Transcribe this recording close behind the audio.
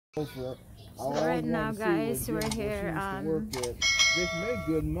So right now, guys, we're here. This made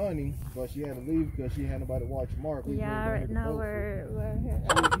good money, but she had to leave because she had nobody to watch Mark. Yeah, right now we're here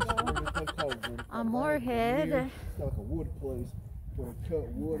at Morhead. It's like a wood place where they cut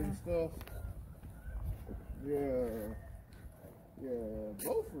wood and stuff. Yeah,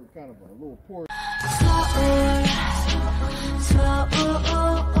 both are kind of a little poor.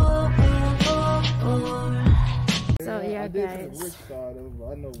 So yeah, I did guys. the rich side of it.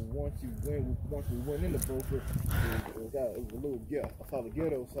 I know once we went into Beaufort, it was a little ghetto. I saw the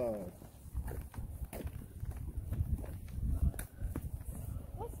ghetto side.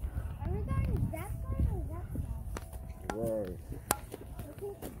 Are we going that side or that side? Right.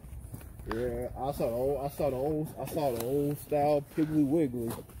 Yeah, I saw the old style Piggly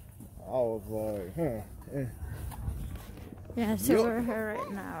Wiggly. I was like, huh. Yeah, so we're here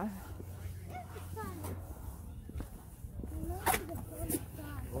right now.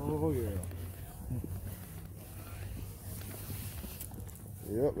 Oh yeah.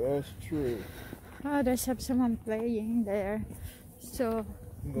 Yep, that's true. Oh, there's someone playing there. So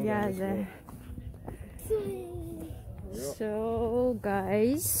yeah, there. Yep. So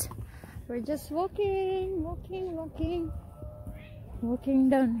guys, we're just walking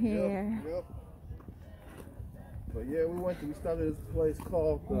down here. Yep. But yeah, we started this place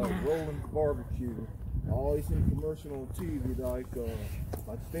called Roland's Barbecue. I always see a commercial on TV like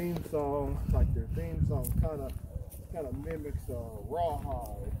theme song, like their theme song kind of mimics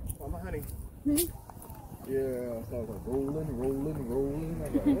Rawhide. Oh, honey. Hmm? Yeah, so I was like rolling. I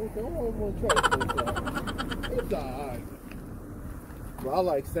was like, okay, I'm gonna try to play that. It's alright. But I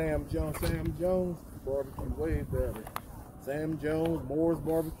like Sam Jones barbecue way better. Sam Jones, Moore's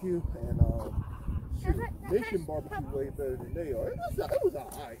Barbecue, and Mission Barbecue way better than they are. It was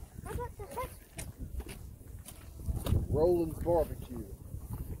alright. Roland's Barbecue.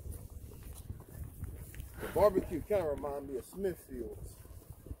 The barbecue kind of reminds me of Smithfield's.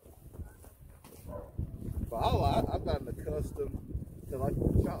 But I've gotten accustomed to like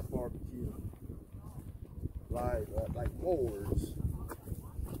the shop barbecue, like Moore's.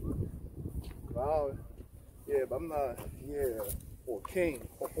 But I'm not. Or King's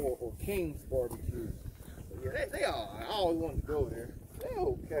Barbecue. But yeah, they are. I always wanted to go there. They're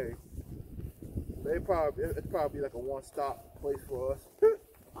okay. It'd probably be like a one-stop place for us.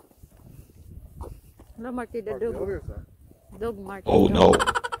 No, Marky, the dog Marky. Oh no. Yeah.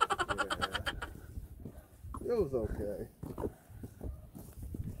 It was okay.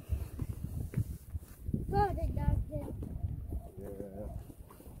 Good, it does it. Yeah.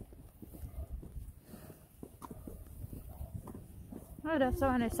 Oh, that's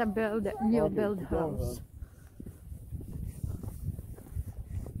one is a new build house.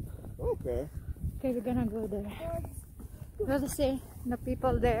 Okay. Okay, we're gonna go there. We'll see the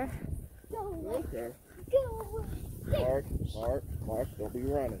people there. Okay. Go. Mark, don't be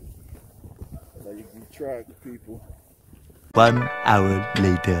running. So you can track the people. 1 hour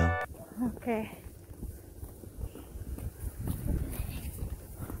later. Okay.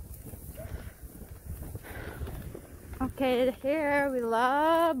 Okay, here we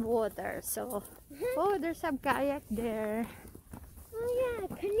love water. So, oh, there's some kayak there. Oh yeah,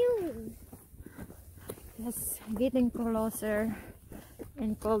 canoe. It's getting closer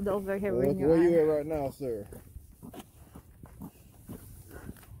and cold over here. Where you at right now, sir?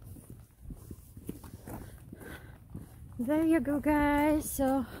 There you go, guys.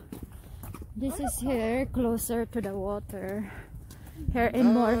 So this is here closer to the water here in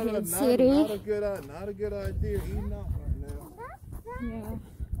Morhead City. Not a good idea eating out right now. Yeah.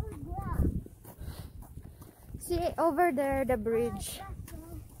 See over there the bridge.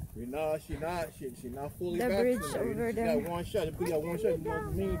 No, she's not fully The vaccinated. bridge over She there. got one shot. If we got one shot, you know what I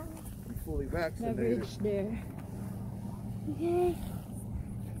mean? She's fully The vaccinated. bridge there. Okay.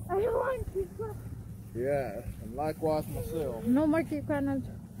 I don't want to go. Yeah, and likewise myself. No, Mark, you cannot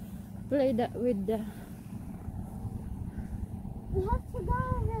play that with the. We have to go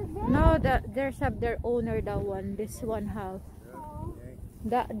over there. No, there's their owner. That one, this one house. Oh.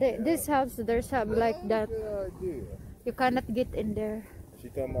 This house, there's like that. Good idea. You cannot get in there. She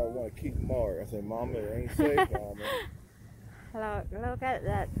told me I want to keep Mark. I said, Mama, it ain't safe, Mama. Look at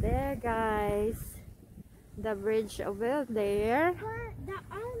that there, guys. The bridge over there. But the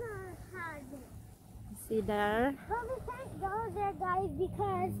owner has it. See there? But we can't go there, guys,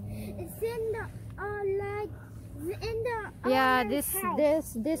 because it's in the Yeah,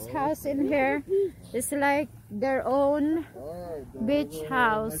 owner's this house in here is like their own beach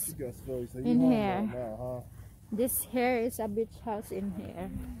house in here. This here is a beach house in here.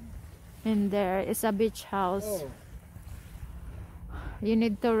 And there is a beach house. You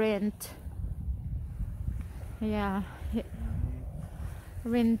need to rent. Yeah,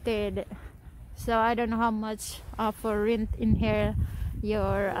 rented. So I don't know how much for rent in here.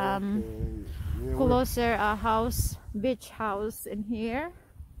 Your closer house, beach house in here.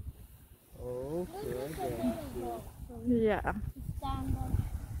 Okay. Yeah.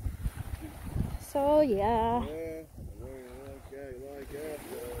 So yeah.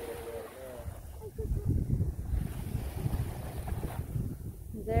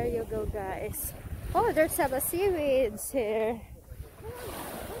 There you go, guys. Oh, there's some seaweeds here.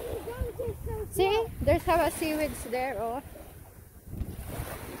 See, there's some seaweeds there. Oh,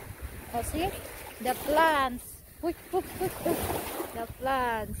 oh, see the plants. Wait, the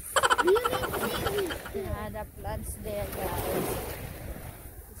plants. Yeah, the plants there, guys.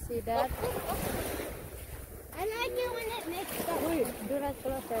 You see that? I like it when it makes that. Wait, do not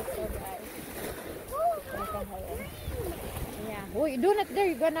close that door, guys. Yeah. Wait, do not there.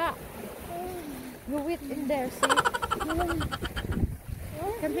 You're gonna go it in there. See?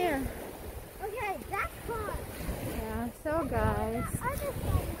 Come here. Okay, that's fun. Yeah. So, guys.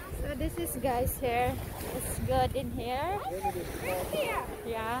 So this is guys here. It's good in here.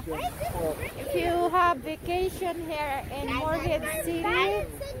 Yeah. If you have vacation here in Morhead City,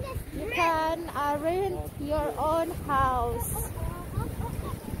 you can rent your own house.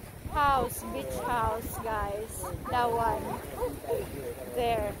 Beach house, guys. That one.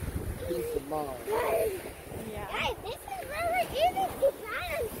 There. Yeah. Hey, this is really easy to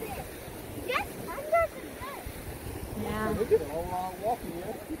balance it. Just under the bed. Yeah. We did a whole lot of walking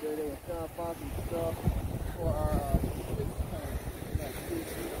yesterday. They were trying to find some stuff for our fish tank.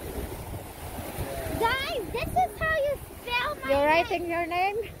 Guys, this is how you spell my You're name. writing your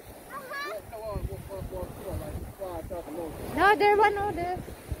name? Uh-huh. No, there one over.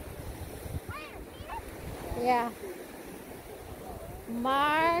 Yeah.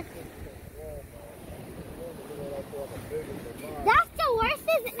 Mark. That's the worst.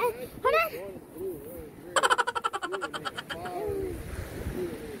 Hold on.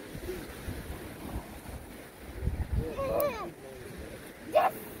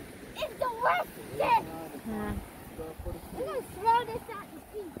 This is the worst thing. Yeah. I'm gonna throw this at the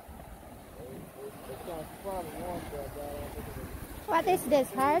sea. What is this?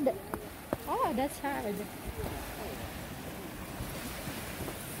 Hard? Oh, that's hard.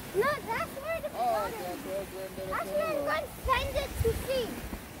 No, that's where the water is. That's where I'm going to send it to sea.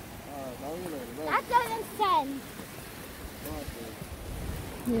 That doesn't send.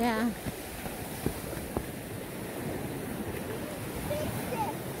 Yeah. Fix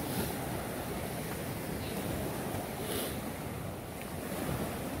it.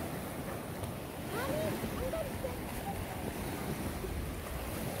 Mommy, I'm going to fix it.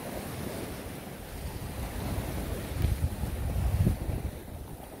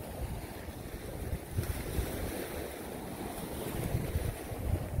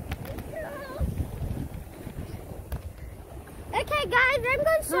 Okay, guys, I'm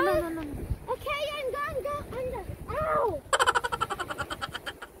going to show No. Okay, I'm going to go under. Ow!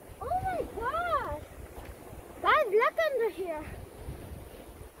 Oh my gosh! Guys, look under here.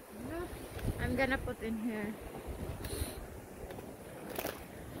 I'm gonna put in here.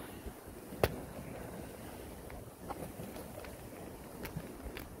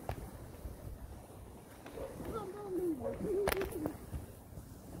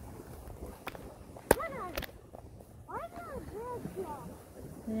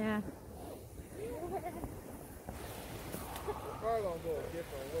 Yeah. Probably gonna go a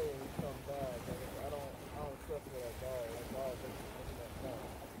different way when we come back. I don't trust with that dog. That dog doesn't that dog.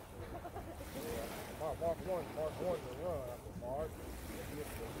 Mark one to run. I said, Mark, if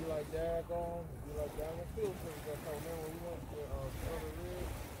you like daggone, if you like daggone field trips, that's how remember when we went to Brother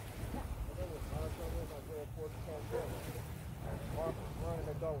Ridge. That was like where Port St. Mark was running,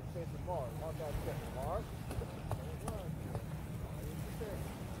 that dog was chasing Mark. Mark got chasing Mark.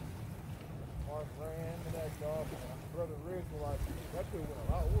 Mark ran to that dog. Brother Ridge was like, that could went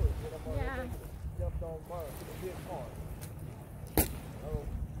a lot worse. Yeah. Jumped on Mark. It hit Mark. Oh,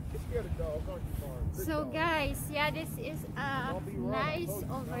 you scared of dogs, aren't you, Mark? Big So dog. guys, yeah, this is nice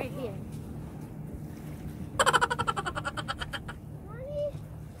over here.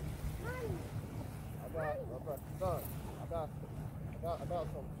 Mommy, I got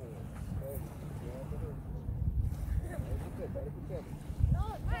something for you. Okay? Yeah, No,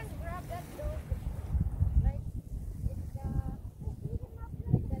 man, grab that door. Like, it's like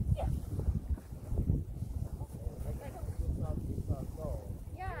that. Yeah.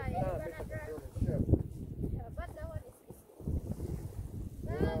 Yeah, you're gonna grab. Yeah, but that one is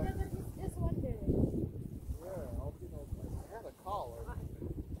this one there. Yeah, I had a collar.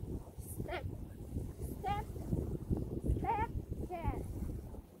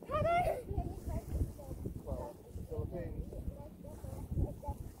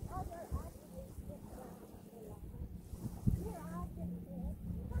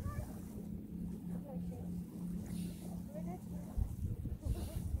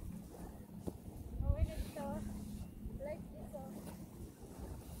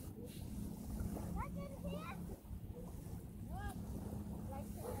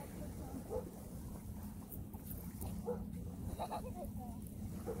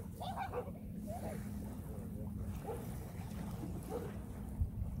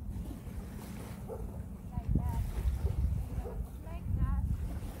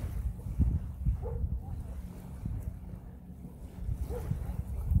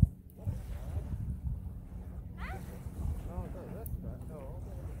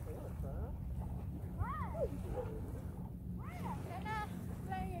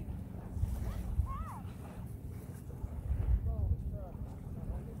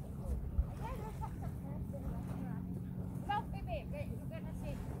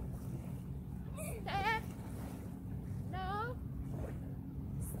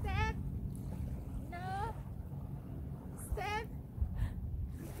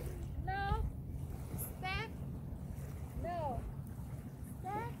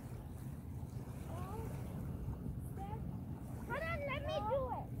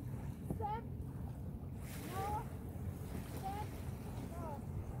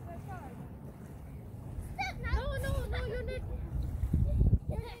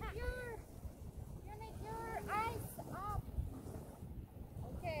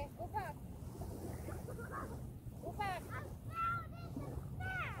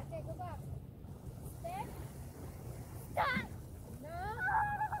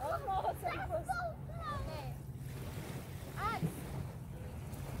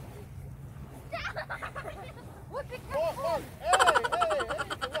 What? Be Mark, careful. Mark. Hey,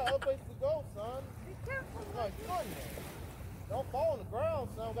 there's another place to go, son. Be careful. My goodness. Don't fall on the ground,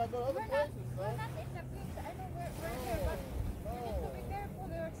 son. We gotta go to other places, We're son. not in the beach. I know we're there, but you need to be careful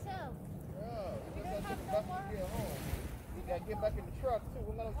yourself. Yeah, We we don't gotta have get no back more. to get home. We gotta get back in the truck, too.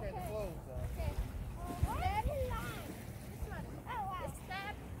 We're gonna change the clothes, son. Okay. Step. This one. Oh, wow.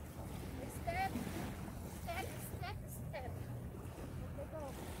 Step. Step. Step. Step. Step. Okay, go.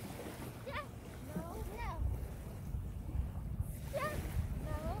 Step. No. No. Step.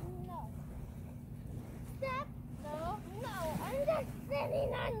 No. No. Step. No. No. I'm just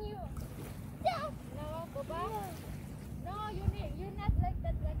sitting on you. Step. No. Go back. No, you're not like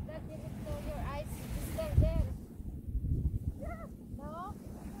that. You need to your eyes stay there. Step. No.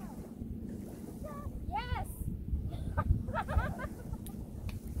 Yes!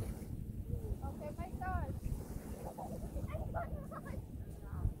 Okay, my turn.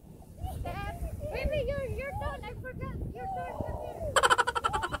 Step. Baby, you're done. I forgot. Your turn.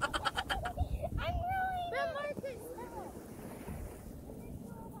 Come here. I'm really the Marcus.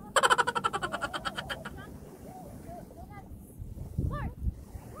 Mark,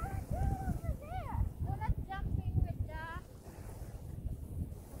 over there. Do not jumping with the line.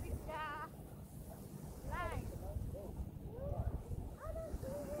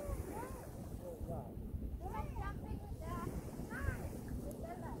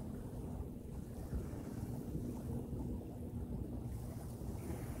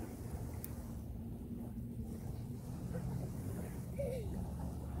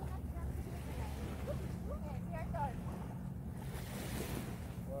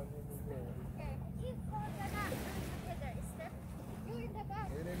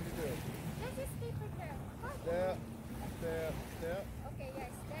 Step, step, step. Okay,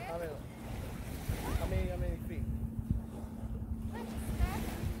 yes, step. How many feet? Step,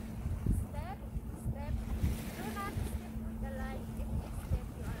 step, step. Do not step with the line. If you step,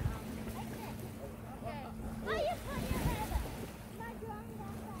 you are out. Okay. Now you put your head up. Not going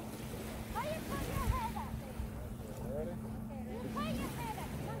that side. Now you put your head up. Ready? Okay, you put your head up.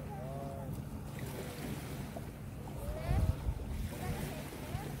 Not going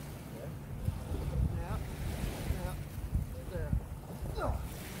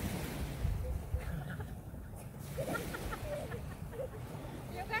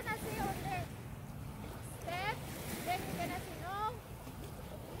You're gonna see on this step, then you're gonna see no.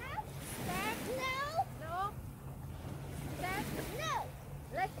 Step, no. Step, no.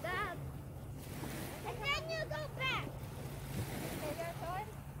 Like that. And then you go back. Okay, your turn.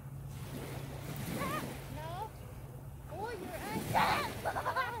 Step, no. Oh, your eyes. Step.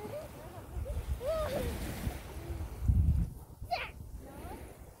 Step. No.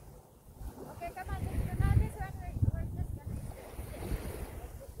 Okay, come on. This one, we're just gonna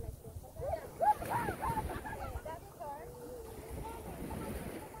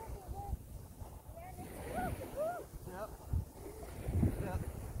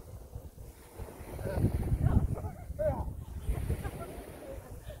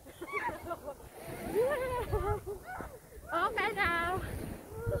Okay now.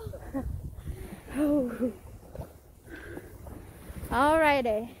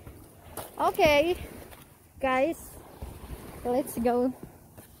 Alrighty. Okay, guys, let's go.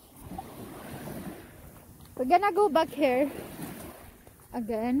 We're gonna go back here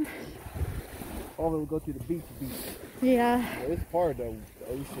again. Oh, we'll go to the beach. Yeah. Well, it's part of the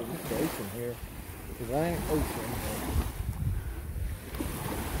ocean. It's the ocean here. Because I ain't ocean.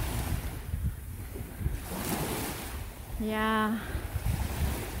 Yeah.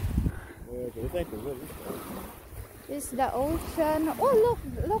 Well, this ain't the river. It's the ocean. Oh,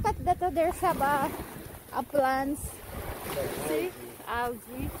 look at that. There's a plants. See?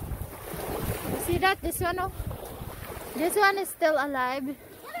 Algae. You see that? This one, oh. This one is still alive.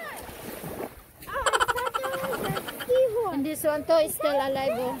 And this one too is still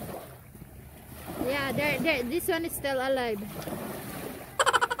alive, oh. Yeah, there. This one is still alive.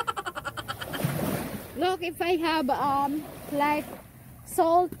 Look, if I have like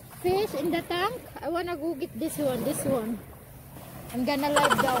salt fish in the tank, I wanna go get this one. I'm gonna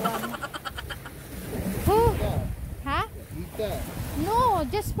live that one. Oh, huh? Eat that. No,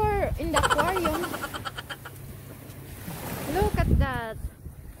 just for in the aquarium. Look at that.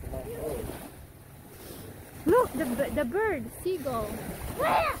 Look, the bird, seagull.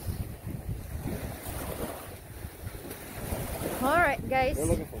 Alright, guys. We're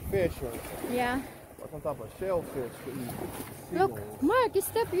looking for fish or Yeah. some type of shellfish to eat. Look, Seagulls. Mark,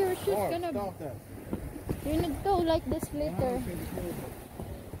 stop your shoes. Mark, Gonna. stop that. You need to like this later.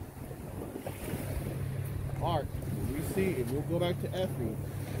 Mark, if we go back to Effie,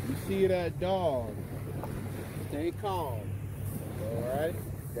 You see that dog? Stay calm. Alright?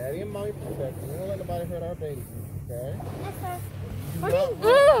 Daddy and mommy protect you. We don't let nobody hurt our baby. Okay? Yes, sir. Do What not is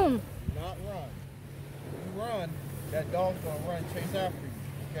run. Do not run. If you run, that dog's gonna run chase after you.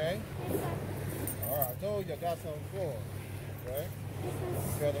 Okay? Yes, sir. Alright, I told you I got something for him. Okay? Yes,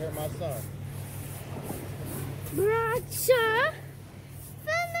 sir. You better hurt my son. Bradshaw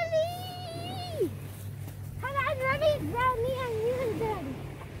family! Come on, ready? Brownie and you and Daddy.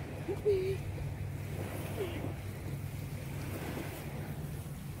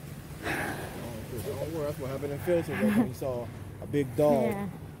 Don't worry, that's what happened in Philly when we saw a big dog. Yeah.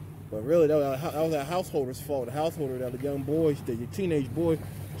 But really, that was that householder's fault. The householder, that the young boy, the teenage boy,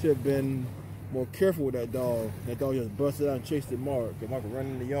 should have been more careful with that dog. That dog just busted out and chased at Mark. And Mark was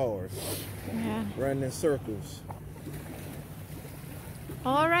running in the yards, Yeah. running in circles.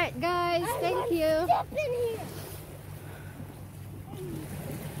 All right, guys. Thank you. Step in here.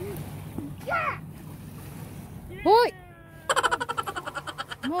 Yeah. Boy.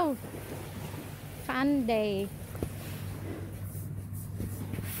 Move. Fun day.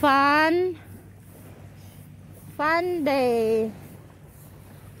 Fun day.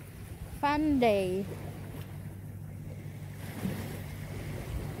 Fun day.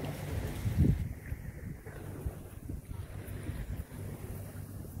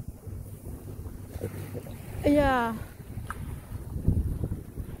 Yeah.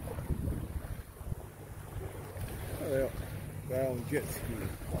 They're on jet ski.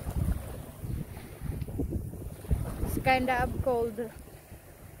 It's kind of cold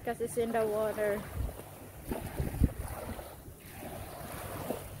because it's in the water.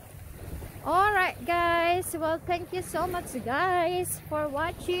 Alright guys, well thank you so much guys for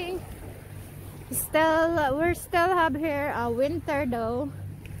watching. We're still have here a winter though.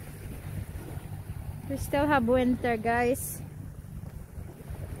 We still have winter guys.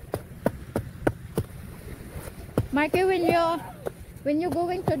 Marky, when you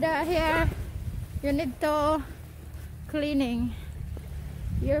going to the here, you need to cleaning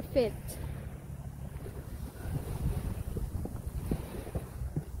your feet.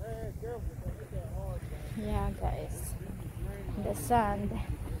 Yeah guys, the sand.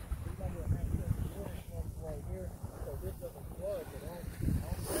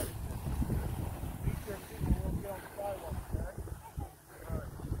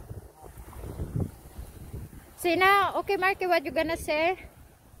 See now, okay Marky, what you gonna say?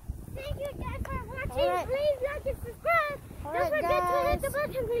 Thank you guys for watching. Alright. Please like and subscribe. Alright, Don't forget to hit the guys.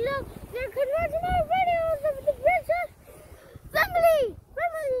 button below. There could watch more videos of the Bradshaw family.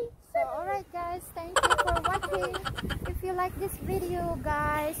 So alright guys, thank you for watching. If you like this video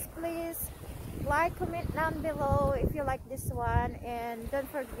guys, please like, comment down below if you like this one, and don't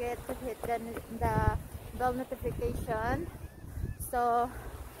forget to hit the bell notification so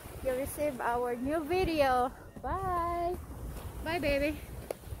you receive our new video. Bye. Bye baby.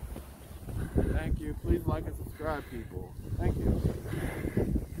 Thank you. Please like and subscribe, people. Thank you.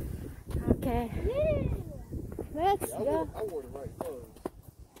 Okay. Let's go. I wore the right clothes.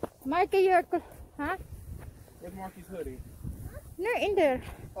 Marky, your huh? Where's Marky's hoodie? No, in there.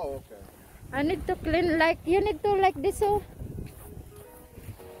 Oh, okay. I need to clean, like you need to like this. Oh,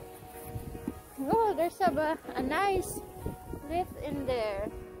 oh there's a nice lift in there.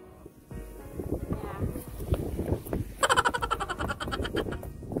 Yeah.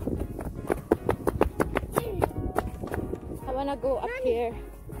 I wanna go up here.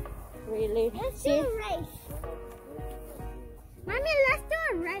 Really? Let's See? do a race. Mommy, let's do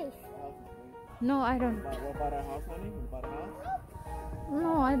a race. No, I don't. What about our house, honey? What about our house?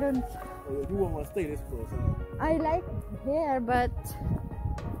 No, I don't. Oh, you won't want to stay this close, huh? I like here, but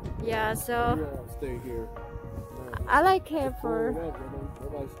yeah. So You won't stay here. I like here for.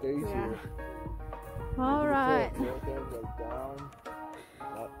 Nobody stays Yeah. here. All right. Down,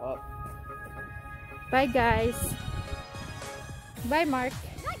 up. Bye guys. Bye Mark.